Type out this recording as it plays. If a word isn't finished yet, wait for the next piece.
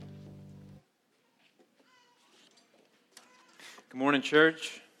Good morning,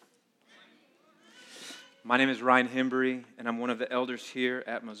 church. My name is Ryan Hembree, and I'm one of the elders here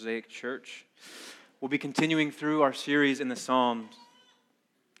at Mosaic Church. We'll be continuing through our series in the Psalms,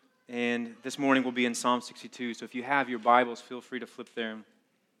 and this morning we'll be in Psalm 62. So if you have your Bibles, feel free to flip there.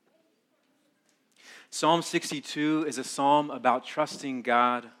 Psalm 62 is a psalm about trusting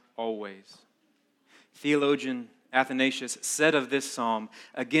God always. Theologian Athanasius said of this psalm,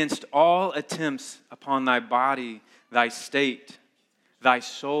 "Against all attempts upon thy body, thy state, thy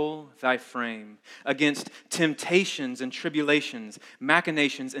soul, thy frame, against temptations and tribulations,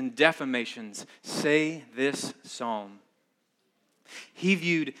 machinations and defamations, say this psalm." He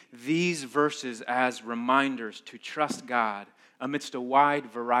viewed these verses as reminders to trust God amidst a wide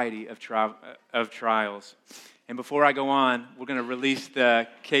variety of trials. And before I go on, we're going to release the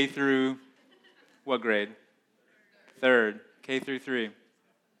K through, what grade? Third, K through 3.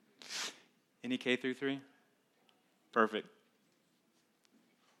 Any K through 3? Perfect.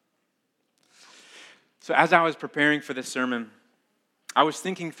 So as I was preparing for this sermon, I was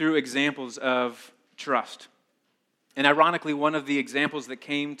thinking through examples of trust. And ironically, one of the examples that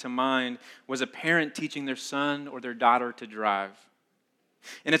came to mind was a parent teaching their son or their daughter to drive.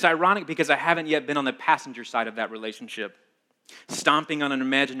 And it's ironic because I haven't yet been on the passenger side of that relationship, stomping on an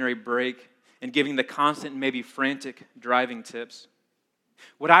imaginary brake and giving the constant, maybe frantic driving tips.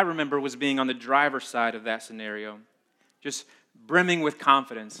 What I remember was being on the driver's side of that scenario, just brimming with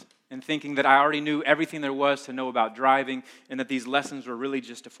confidence and thinking that I already knew everything there was to know about driving and that these lessons were really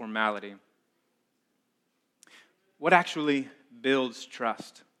just a formality. What actually builds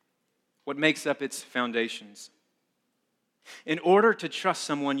trust? What makes up its foundations? In order to trust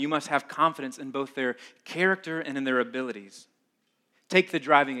someone, you must have confidence in both their character and in their abilities. Take the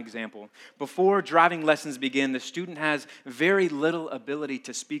driving example. Before driving lessons begin, the student has very little ability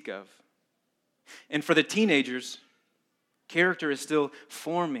to speak of. And for the teenagers, character is still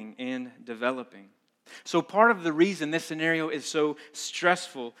forming and developing. So part of the reason this scenario is so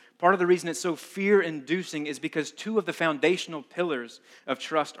stressful, part of the reason it's so fear-inducing is because two of the foundational pillars of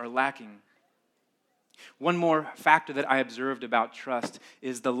trust are lacking. One more factor that I observed about trust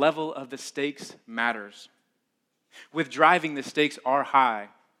is the level of the stakes matters. With driving, the stakes are high.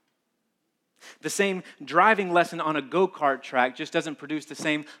 The same driving lesson on a go-kart track just doesn't produce the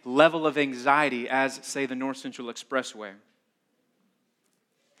same level of anxiety as, say, the North Central Expressway.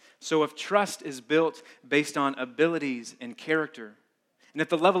 So if trust is built based on abilities and character, and if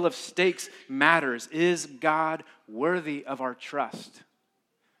the level of stakes matters, is God worthy of our trust?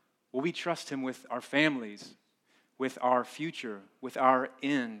 Will we trust Him with our families, with our future, with our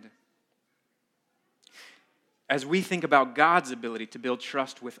end? As we think about God's ability to build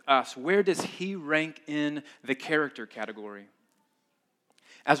trust with us, where does He rank in the character category?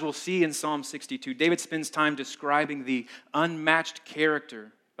 As we'll see in Psalm 62, David spends time describing the unmatched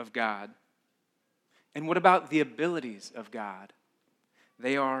character of God. And what about the abilities of God?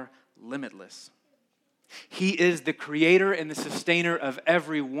 They are limitless. He is the creator and the sustainer of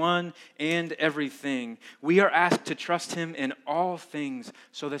everyone and everything. We are asked to trust Him in all things,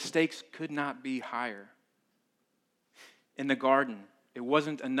 so the stakes could not be higher. In the garden, it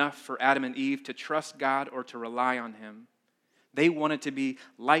wasn't enough for Adam and Eve to trust God or to rely on Him. They wanted to be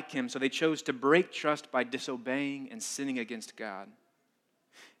like Him, so they chose to break trust by disobeying and sinning against God.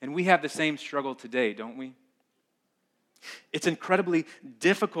 And we have the same struggle today, don't we? It's incredibly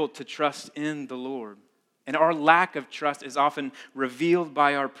difficult to trust in the Lord. And our lack of trust is often revealed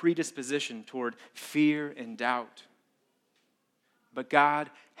by our predisposition toward fear and doubt. But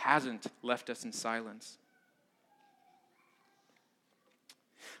God hasn't left us in silence.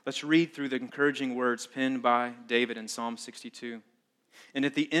 Let's read through the encouraging words penned by David in Psalm 62. And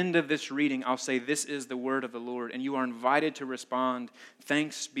at the end of this reading, I'll say, "This is the word of the Lord," and you are invited to respond,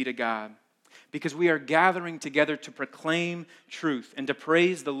 "Thanks be to God," because we are gathering together to proclaim truth and to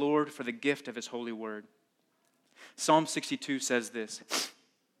praise the Lord for the gift of His holy word. Psalm 62 says this,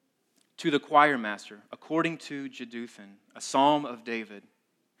 "To the choir master, according to Jeduthun, a psalm of David,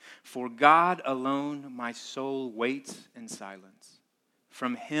 for God alone my soul waits in silence.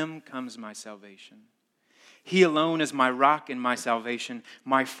 From Him comes my salvation. He alone is my rock and my salvation,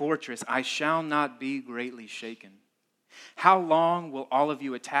 my fortress. I shall not be greatly shaken. How long will all of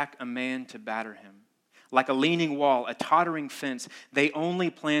you attack a man to batter him? Like a leaning wall, a tottering fence, they only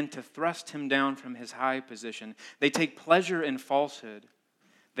plan to thrust him down from his high position. They take pleasure in falsehood.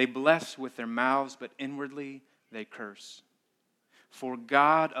 They bless with their mouths, but inwardly they curse. For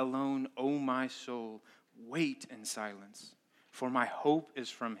God alone, O my soul, wait in silence, for my hope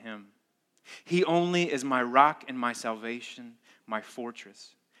is from Him. He only is my rock and my salvation, my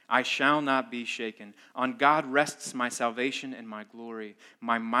fortress. I shall not be shaken. On God rests my salvation and my glory.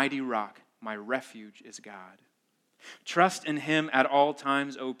 My mighty rock, my refuge is God. Trust in him at all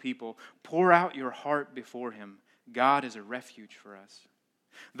times, O people. Pour out your heart before him. God is a refuge for us.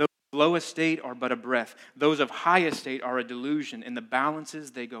 Those of low estate are but a breath. Those of high estate are a delusion. In the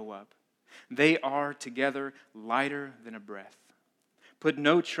balances they go up. They are together lighter than a breath. Put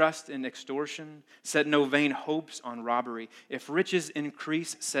no trust in extortion. Set no vain hopes on robbery. If riches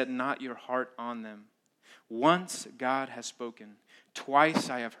increase, set not your heart on them. Once God has spoken. Twice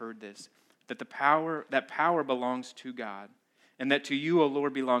I have heard this, that power belongs to God, and that to you, O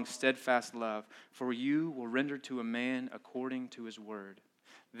Lord, belongs steadfast love, for you will render to a man according to his word.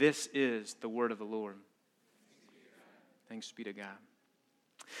 This is the word of the Lord. Thanks be to God.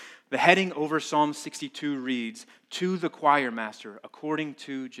 The heading over Psalm 62 reads, "To the choir master, according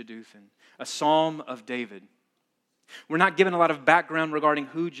to Jeduthun," a psalm of David. We're not given a lot of background regarding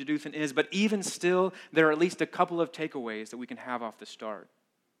who Jeduthun is, but even still, there are at least a couple of takeaways that we can have off the start.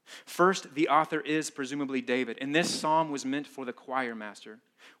 First, the author is presumably David, and this psalm was meant for the choir master,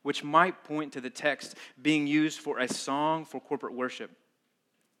 which might point to the text being used for a song for corporate worship.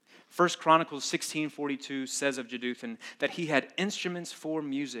 1 Chronicles 16:42 says of Jeduthun that he had instruments for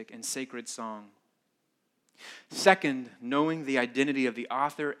music and sacred song. Second, knowing the identity of the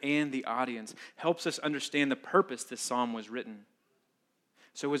author and the audience helps us understand the purpose this psalm was written.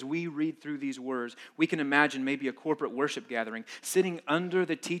 So as we read through these words, we can imagine maybe a corporate worship gathering sitting under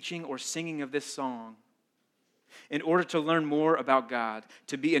the teaching or singing of this song in order to learn more about God,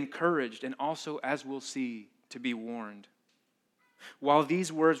 to be encouraged, and also, as we'll see, to be warned. While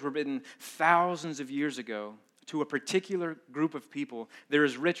these words were written thousands of years ago to a particular group of people, there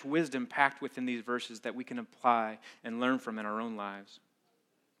is rich wisdom packed within these verses that we can apply and learn from in our own lives.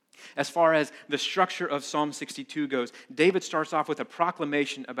 As far as the structure of Psalm 62 goes, David starts off with a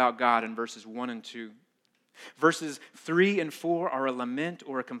proclamation about God in verses 1 and 2. Verses 3 and 4 are a lament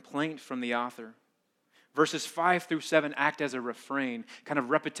or a complaint from the author. Verses 5 through 7 act as a refrain, kind of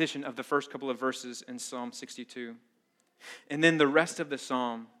repetition of the first couple of verses in Psalm 62. And then the rest of the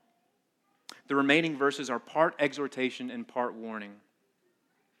psalm, the remaining verses are part exhortation and part warning.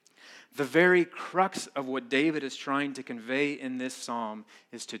 The very crux of what David is trying to convey in this psalm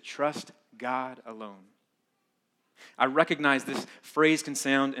is to trust God alone. I recognize this phrase can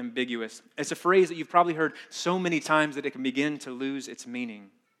sound ambiguous. It's a phrase that you've probably heard so many times that it can begin to lose its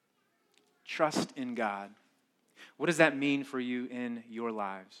meaning. Trust in God. What does that mean for you in your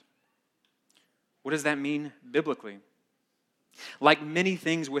lives? What does that mean biblically? Like many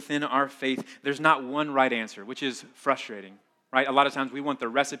things within our faith, there's not one right answer, which is frustrating, right? A lot of times we want the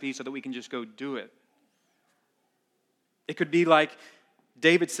recipe so that we can just go do it. It could be like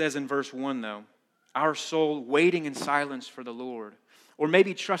David says in verse 1, though, our soul waiting in silence for the Lord. Or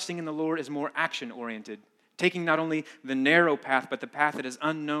maybe trusting in the Lord is more action-oriented, taking not only the narrow path, but the path that is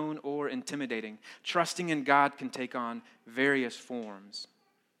unknown or intimidating. Trusting in God can take on various forms.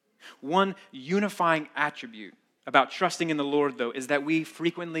 One unifying attribute about trusting in the Lord, though, is that we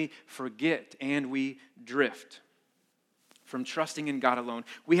frequently forget and we drift from trusting in God alone.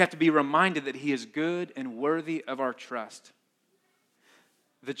 We have to be reminded that He is good and worthy of our trust.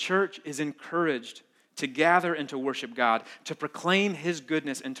 The church is encouraged to gather and to worship God, to proclaim His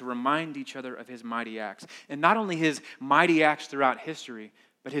goodness and to remind each other of His mighty acts. And not only His mighty acts throughout history,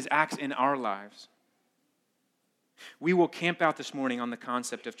 but His acts in our lives. We will camp out this morning on the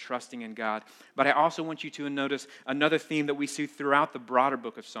concept of trusting in God, but I also want you to notice another theme that we see throughout the broader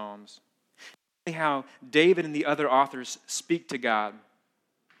book of Psalms. How David and the other authors speak to God.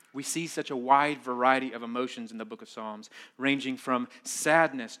 We see such a wide variety of emotions in the book of Psalms, ranging from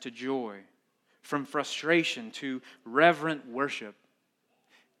sadness to joy, from frustration to reverent worship.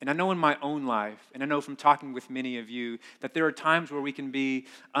 And I know in my own life, and I know from talking with many of you, that there are times where we can be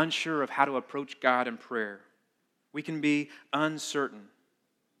unsure of how to approach God in prayer. We can be uncertain.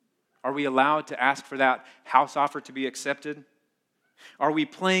 Are we allowed to ask for that house offer to be accepted? Are we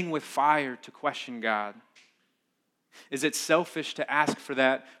playing with fire to question God? Is it selfish to ask for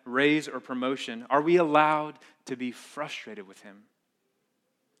that raise or promotion? Are we allowed to be frustrated with Him?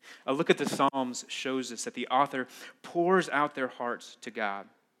 A look at the Psalms shows us that the author pours out their hearts to God.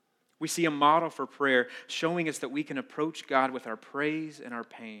 We see a model for prayer showing us that we can approach God with our praise and our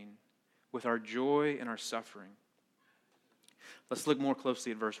pain, with our joy and our suffering. Let's look more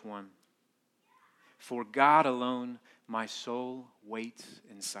closely at verse 1. For God alone my soul waits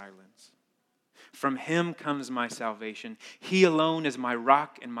in silence. From Him comes my salvation. He alone is my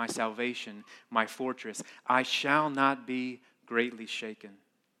rock and my salvation, my fortress. I shall not be greatly shaken.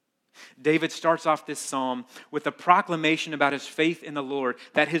 David starts off this psalm with a proclamation about his faith in the Lord,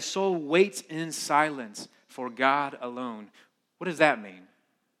 that his soul waits in silence for God alone. What does that mean?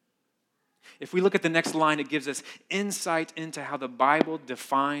 If we look at the next line, it gives us insight into how the Bible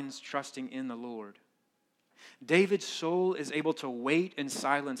defines trusting in the Lord. David's soul is able to wait in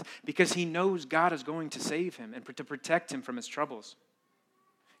silence because he knows God is going to save him and to protect him from his troubles.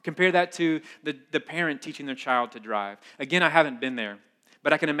 Compare that to the parent teaching their child to drive. Again, I haven't been there,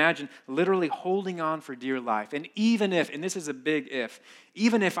 but I can imagine literally holding on for dear life. And even if, and this is a big if,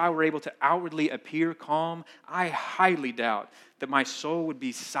 even if I were able to outwardly appear calm, I highly doubt that my soul would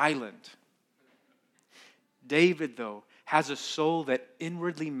be silent. David, though, has a soul that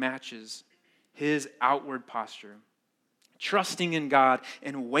inwardly matches his outward posture. Trusting in God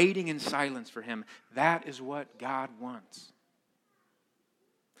and waiting in silence for him. That is what God wants.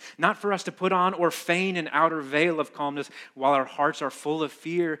 Not for us to put on or feign an outer veil of calmness while our hearts are full of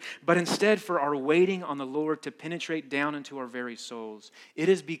fear, but instead for our waiting on the Lord to penetrate down into our very souls. It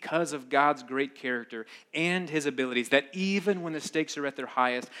is because of God's great character and his abilities that even when the stakes are at their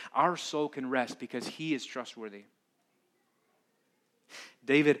highest, our soul can rest because he is trustworthy.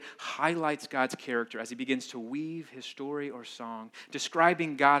 David highlights God's character as he begins to weave his story or song,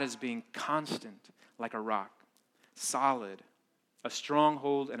 describing God as being constant like a rock, solid, a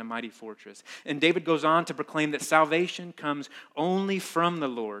stronghold and a mighty fortress. And David goes on to proclaim that salvation comes only from the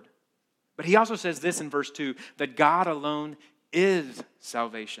Lord. But he also says this in verse 2, that God alone is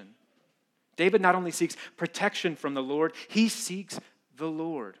salvation. David not only seeks protection from the Lord, he seeks the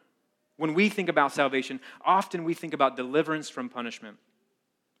Lord. When we think about salvation, often we think about deliverance from punishment.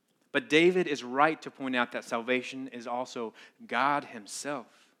 But David is right to point out that salvation is also God himself.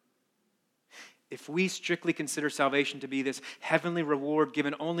 If we strictly consider salvation to be this heavenly reward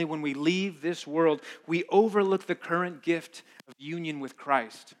given only when we leave this world, we overlook the current gift of union with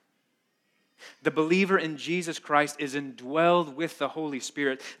Christ. The believer in Jesus Christ is indwelled with the Holy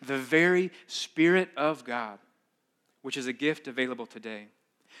Spirit, the very Spirit of God, which is a gift available today.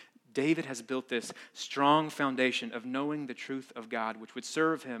 David has built this strong foundation of knowing the truth of God, which would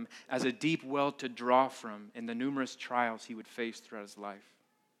serve him as a deep well to draw from in the numerous trials he would face throughout his life.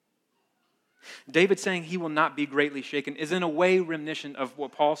 David saying he will not be greatly shaken is in a way reminiscent of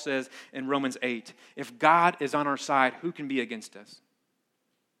what Paul says in Romans 8. If God is on our side, who can be against us?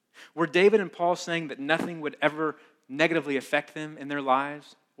 Were David and Paul saying that nothing would ever negatively affect them in their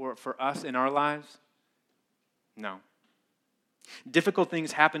lives or for us in our lives? No. Difficult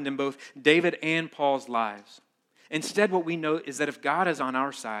things happened in both David and Paul's lives. Instead, what we know is that if God is on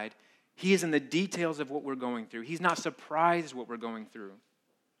our side, he is in the details of what we're going through. He's not surprised what we're going through.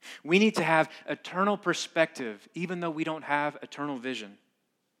 We need to have eternal perspective, even though we don't have eternal vision.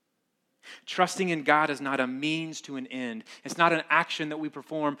 Trusting in God is not a means to an end. It's not an action that we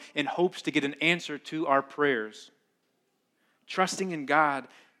perform in hopes to get an answer to our prayers. Trusting in God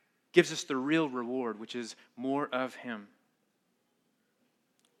gives us the real reward, which is more of him.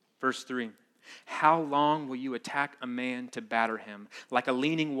 Verse 3, how long will you attack a man to batter him, like a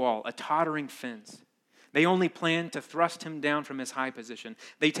leaning wall, a tottering fence? They only plan to thrust him down from his high position.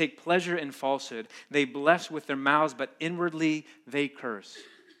 They take pleasure in falsehood. They bless with their mouths, but inwardly they curse.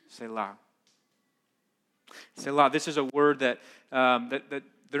 Selah. Selah, this is a word that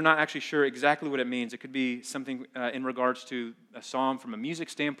they're not actually sure exactly what it means. It could be something in regards to a psalm from a music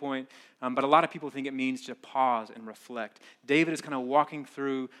standpoint, but a lot of people think it means to pause and reflect. David is kind of walking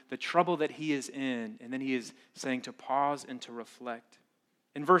through the trouble that he is in, and then he is saying to pause and to reflect.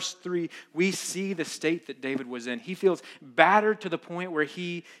 In verse 3, we see the state that David was in. He feels battered to the point where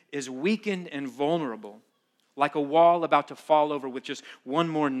he is weakened and vulnerable, like a wall about to fall over with just one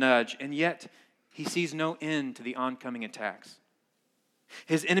more nudge, and yet he sees no end to the oncoming attacks.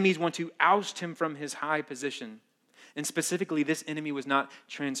 His enemies want to oust him from his high position. And specifically, this enemy was not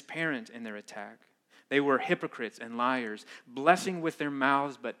transparent in their attack. They were hypocrites and liars, blessing with their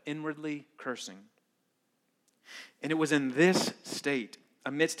mouths, but inwardly cursing. And it was in this state,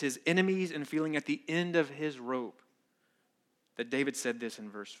 amidst his enemies and feeling at the end of his rope, that David said this in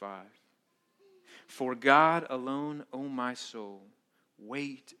verse 5. For God alone, O my soul,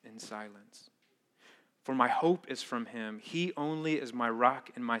 wait in silence. For my hope is from him. He only is my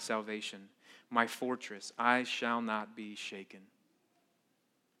rock and my salvation, my fortress. I shall not be shaken.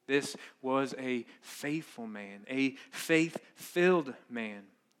 This was a faithful man, a faith-filled man.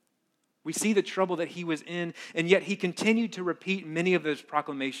 We see the trouble that he was in, and yet he continued to repeat many of those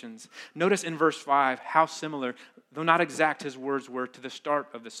proclamations. Notice in verse 5 how similar, though not exact, his words were to the start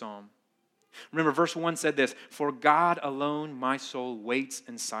of the psalm. Remember, verse 1 said this, for God alone my soul waits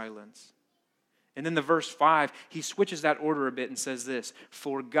in silence. And then the verse 5, he switches that order a bit and says this,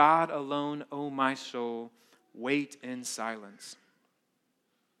 "For God alone, O my soul, wait in silence."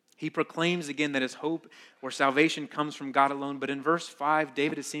 He proclaims again that his hope or salvation comes from God alone. But in verse 5,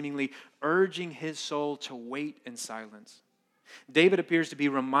 David is seemingly urging his soul to wait in silence. David appears to be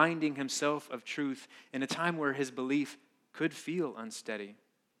reminding himself of truth in a time where his belief could feel unsteady.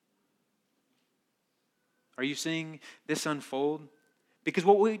 Are you seeing this unfold? Because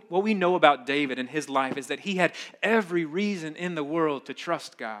what we know about David and his life is that he had every reason in the world to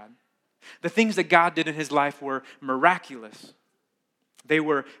trust God. The things that God did in his life were miraculous. They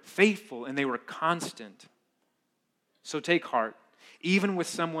were faithful and they were constant. So take heart. Even with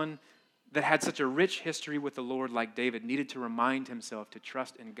someone that had such a rich history with the Lord like David needed to remind himself to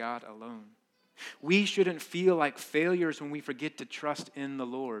trust in God alone. We shouldn't feel like failures when we forget to trust in the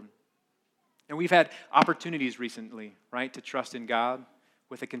Lord. And we've had opportunities recently, right, to trust in God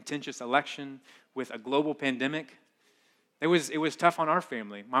with a contentious election, with a global pandemic. It was tough on our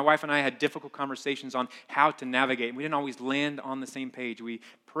family. My wife and I had difficult conversations on how to navigate. We didn't always land on the same page. We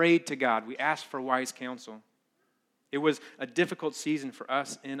prayed to God. We asked for wise counsel. It was a difficult season for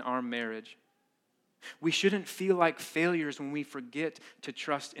us in our marriage. We shouldn't feel like failures when we forget to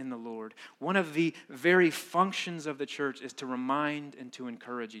trust in the Lord. One of the very functions of the church is to remind and to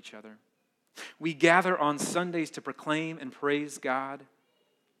encourage each other. We gather on Sundays to proclaim and praise God.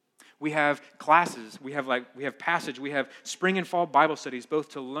 We have classes, we have passage, we have spring and fall Bible studies, both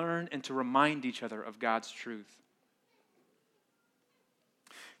to learn and to remind each other of God's truth.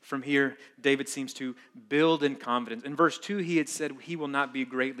 From here, David seems to build in confidence. In verse 2, he had said he will not be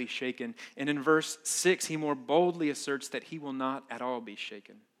greatly shaken. And in verse 6, he more boldly asserts that he will not at all be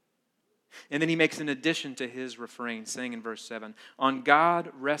shaken. And then he makes an addition to his refrain, saying in verse 7, "On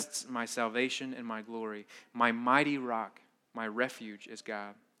God rests my salvation and my glory. My mighty rock, my refuge is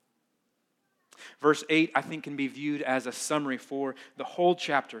God." Verse 8, I think, can be viewed as a summary for the whole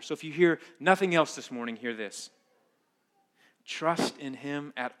chapter. So if you hear nothing else this morning, hear this. Trust in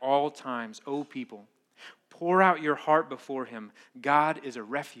him at all times, O people. Pour out your heart before him. God is a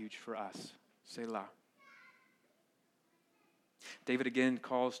refuge for us. Selah. David again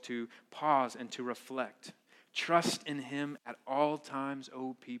calls to pause and to reflect. Trust in him at all times,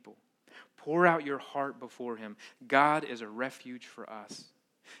 O people. Pour out your heart before him. God is a refuge for us.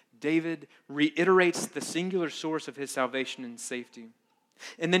 David reiterates the singular source of his salvation and safety.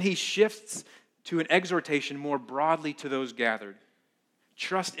 And then he shifts to an exhortation more broadly to those gathered.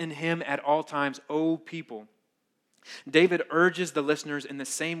 Trust in him at all times, O people. David urges the listeners in the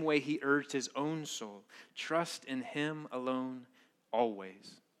same way he urged his own soul. Trust in him alone,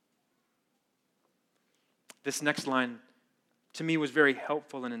 always. This next line, to me, was very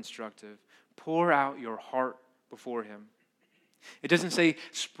helpful and instructive. Pour out your heart before him. It doesn't say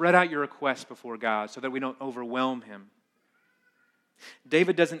spread out your requests before God so that we don't overwhelm him.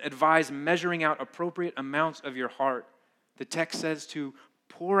 David doesn't advise measuring out appropriate amounts of your heart. The text says to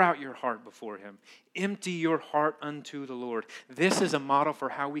pour out your heart before him. Empty your heart unto the Lord. This is a model for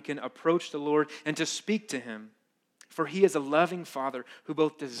how we can approach the Lord and to speak to him. For he is a loving Father who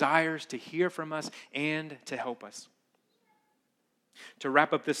both desires to hear from us and to help us. To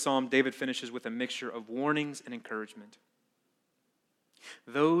wrap up this psalm, David finishes with a mixture of warnings and encouragement.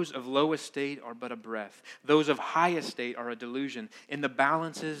 Those of low estate are but a breath. Those of high estate are a delusion. In the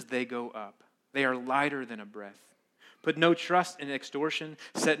balances they go up. They are lighter than a breath. Put no trust in extortion.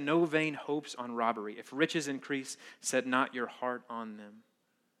 Set no vain hopes on robbery. If riches increase, set not your heart on them.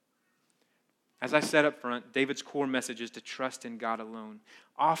 As I said up front, David's core message is to trust in God alone.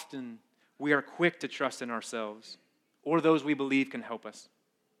 Often we are quick to trust in ourselves or those we believe can help us.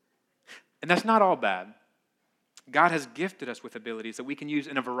 And that's not all bad. God has gifted us with abilities that we can use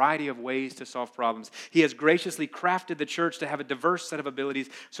in a variety of ways to solve problems. He has graciously crafted the church to have a diverse set of abilities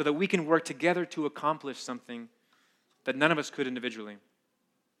so that we can work together to accomplish something that none of us could individually.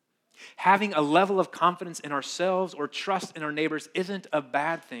 Having a level of confidence in ourselves or trust in our neighbors isn't a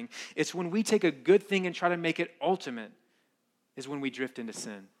bad thing. It's when we take a good thing and try to make it ultimate is when we drift into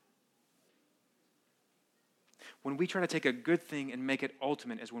sin. When we try to take a good thing and make it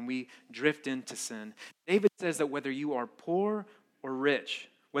ultimate is when we drift into sin. David says that whether you are poor or rich,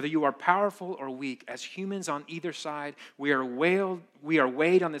 whether you are powerful or weak, as humans on either side, we are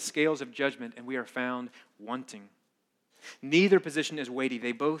weighed on the scales of judgment and we are found wanting. Neither position is weighty.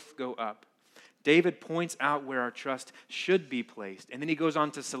 They both go up. David points out where our trust should be placed, and then he goes on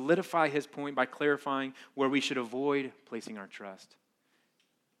to solidify his point by clarifying where we should avoid placing our trust.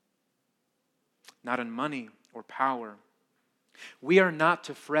 Not in money or power. We are not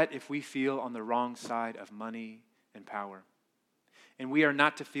to fret if we feel on the wrong side of money and power. and we are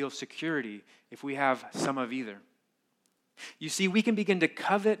not to feel security if we have some of either. You see, we can begin to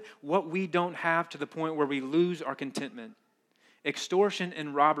covet what we don't have to the point where we lose our contentment. Extortion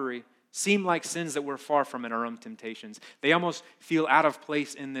and robbery seem like sins that we're far from in our own temptations. They almost feel out of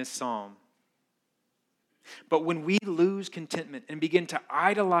place in this psalm. But when we lose contentment and begin to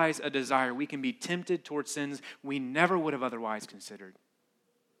idolize a desire, we can be tempted towards sins we never would have otherwise considered.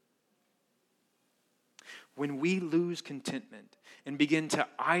 When we lose contentment and begin to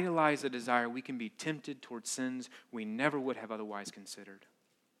idolize a desire, we can be tempted towards sins we never would have otherwise considered.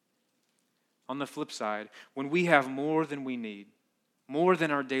 On the flip side, when we have more than we need, more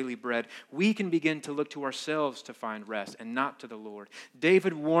than our daily bread, we can begin to look to ourselves to find rest and not to the Lord.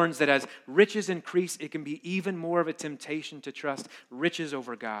 David warns that as riches increase, it can be even more of a temptation to trust riches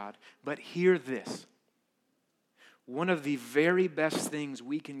over God. But hear this. One of the very best things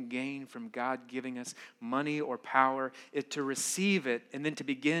we can gain from God giving us money or power is to receive it and then to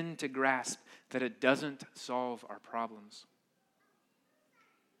begin to grasp that it doesn't solve our problems.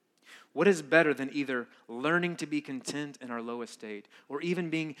 What is better than either learning to be content in our low estate or even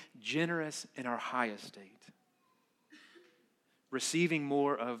being generous in our high estate? Receiving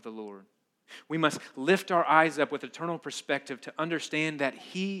more of the Lord. We must lift our eyes up with eternal perspective to understand that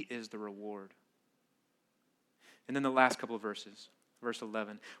He is the reward. And then the last couple of verses, verse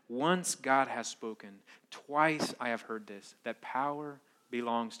 11. Once God has spoken, twice I have heard this, that power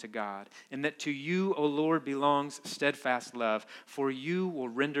belongs to God, and that to you, O Lord, belongs steadfast love, for you will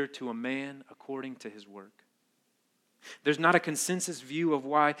render to a man according to his work. There's not a consensus view of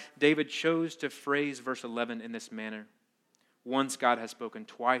why David chose to phrase verse 11 in this manner. Once God has spoken,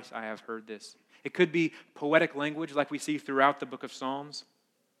 twice I have heard this. It could be poetic language like we see throughout the book of Psalms.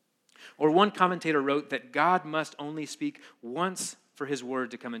 Or one commentator wrote that God must only speak once for his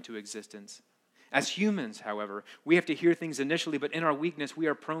word to come into existence. As humans, however, we have to hear things initially, but in our weakness, we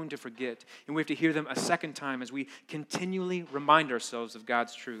are prone to forget. And we have to hear them a second time as we continually remind ourselves of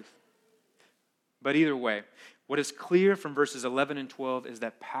God's truth. But either way, what is clear from verses 11 and 12 is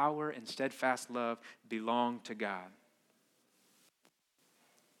that power and steadfast love belong to God.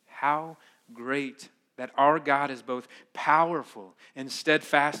 How great that our God is both powerful and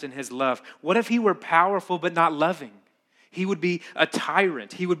steadfast in his love. What if he were powerful but not loving? He would be a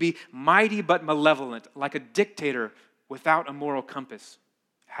tyrant. He would be mighty but malevolent, like a dictator without a moral compass.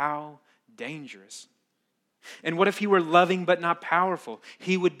 How dangerous. And what if he were loving but not powerful?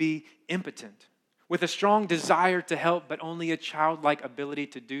 He would be impotent, with a strong desire to help but only a childlike ability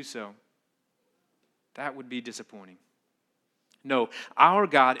to do so. That would be disappointing. No, our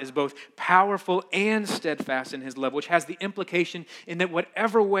God is both powerful and steadfast in his love, which has the implication in that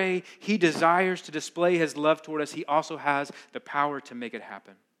whatever way he desires to display his love toward us, he also has the power to make it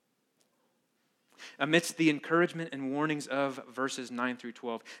happen. Amidst the encouragement and warnings of verses 9 through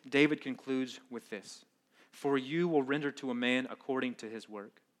 12, David concludes with this: for you will render to a man according to his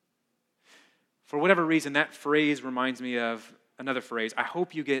work. For whatever reason, that phrase reminds me of another phrase: I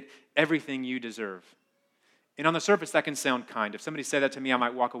hope you get everything you deserve. And on the surface, that can sound kind. If somebody said that to me, I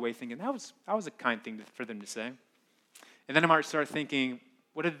might walk away thinking, that was a kind thing for them to say. And then I might start thinking,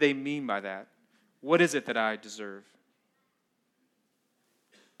 what did they mean by that? What is it that I deserve?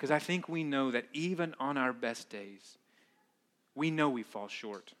 Because I think we know that even on our best days, we know we fall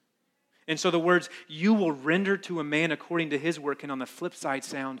short. And so the words, you will render to a man according to his work, can on the flip side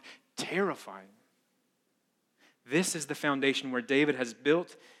sound terrifying. This is the foundation where David has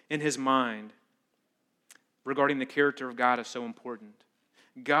built in his mind regarding the character of God is so important.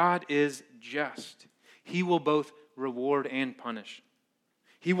 God is just. He will both reward and punish.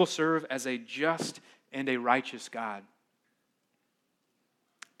 He will serve as a just and a righteous God.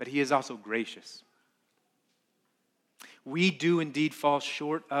 But he is also gracious. We do indeed fall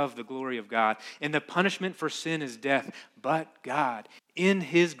short of the glory of God, and the punishment for sin is death. But God, in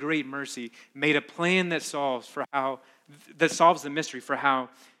his great mercy, made a plan that solves the mystery for how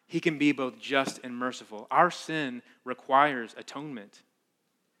he can be both just and merciful. Our sin requires atonement.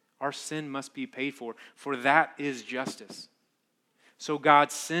 Our sin must be paid for that is justice. So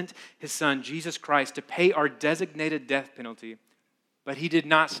God sent his Son, Jesus Christ, to pay our designated death penalty. But he did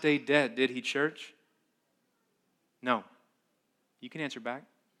not stay dead, did he, church? No. You can answer back.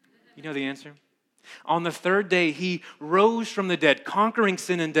 You know the answer. On the third day, he rose from the dead, conquering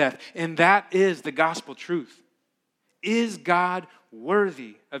sin and death. And that is the gospel truth. Is God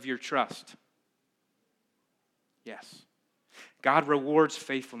worthy of your trust? Yes. God rewards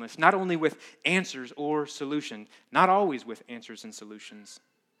faithfulness, not only with answers or solutions, not always with answers and solutions,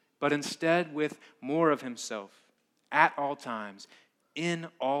 but instead with more of himself at all times, in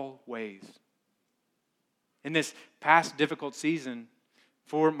all ways. In this past difficult season,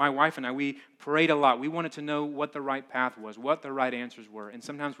 for my wife and I, we prayed a lot. We wanted to know what the right path was, what the right answers were. And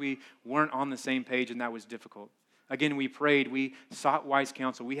sometimes we weren't on the same page, and that was difficult. Again, we prayed. We sought wise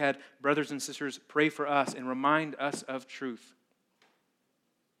counsel. We had brothers and sisters pray for us and remind us of truth.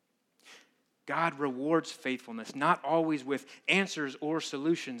 God rewards faithfulness, not always with answers or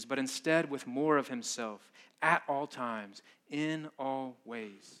solutions, but instead with more of himself, at all times, in all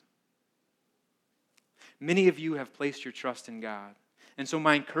ways. Many of you have placed your trust in God. And so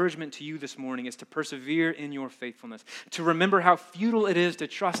my encouragement to you this morning is to persevere in your faithfulness, to remember how futile it is to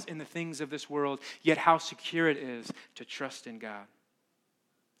trust in the things of this world, yet how secure it is to trust in God.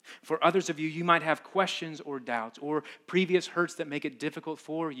 For others of you, you might have questions or doubts or previous hurts that make it difficult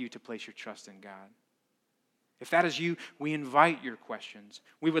for you to place your trust in God. If that is you, we invite your questions.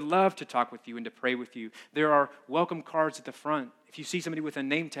 We would love to talk with you and to pray with you. There are welcome cards at the front. If you see somebody with a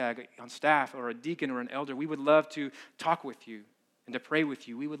name tag on staff or a deacon or an elder, we would love to talk with you and to pray with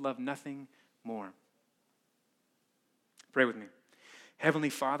you. We would love nothing more. Pray with me. Heavenly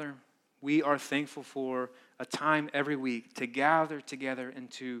Father, we are thankful for a time every week to gather together and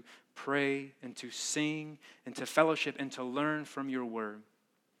to pray and to sing and to fellowship and to learn from your word.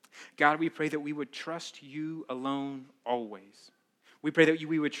 God, we pray that we would trust you alone always. We pray that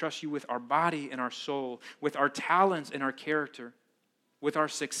we would trust you with our body and our soul, with our talents and our character, with our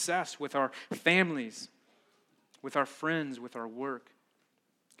success, with our families, with our friends, with our work.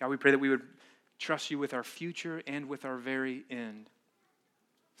 God, we pray that we would trust you with our future and with our very end.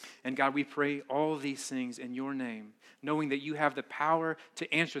 And God, we pray all of these things in your name, knowing that you have the power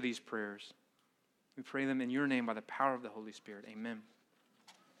to answer these prayers. We pray them in your name by the power of the Holy Spirit. Amen.